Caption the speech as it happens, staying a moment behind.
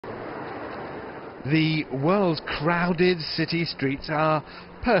The world's crowded city streets are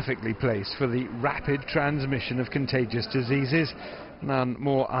perfectly placed for the rapid transmission of contagious diseases, none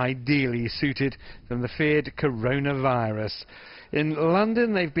more ideally suited than the feared coronavirus. In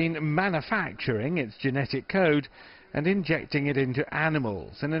London, they've been manufacturing its genetic code and injecting it into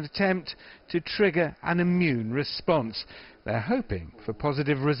animals in an attempt to trigger an immune response. They're hoping for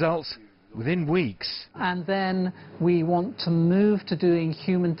positive results within weeks. And then we want to move to doing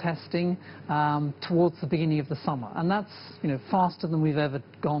human testing towards the beginning of the summer. And that's, faster than we've ever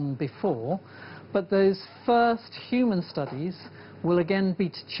gone before. But those first human studies will again be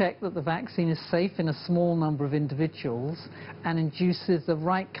to check that the vaccine is safe in a small number of individuals and induces the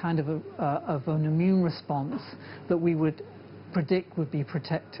right kind of an immune response that we would predict would be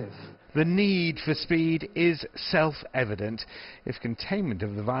protective. The need for speed is self-evident. If containment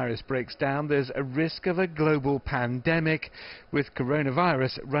of the virus breaks down, there's a risk of a global pandemic, with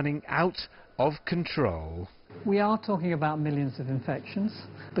coronavirus running out of control. We are talking about millions of infections,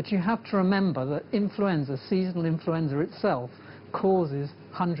 but you have to remember that influenza, seasonal influenza itself, causes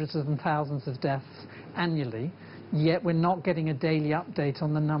hundreds and thousands of deaths annually, yet we're not getting a daily update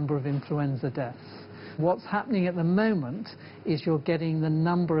on the number of influenza deaths. What's happening at the moment is you're getting the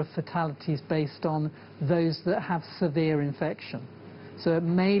number of fatalities based on those that have severe infection. So it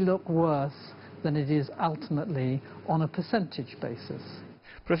may look worse than it is ultimately on a percentage basis.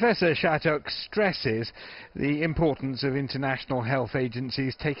 Professor Shattuck stresses the importance of international health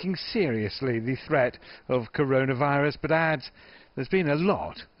agencies taking seriously the threat of coronavirus, but adds there's been a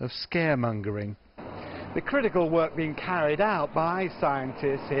lot of scaremongering. The critical work being carried out by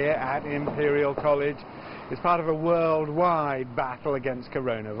scientists here at Imperial College is part of a worldwide battle against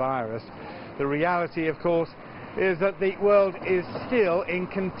coronavirus. The reality, of course, is that the world is still in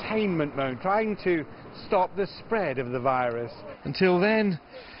containment mode, trying to stop the spread of the virus. Until then,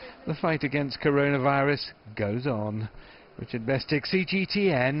 the fight against coronavirus goes on. Richard Bestick,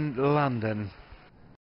 CGTN, London.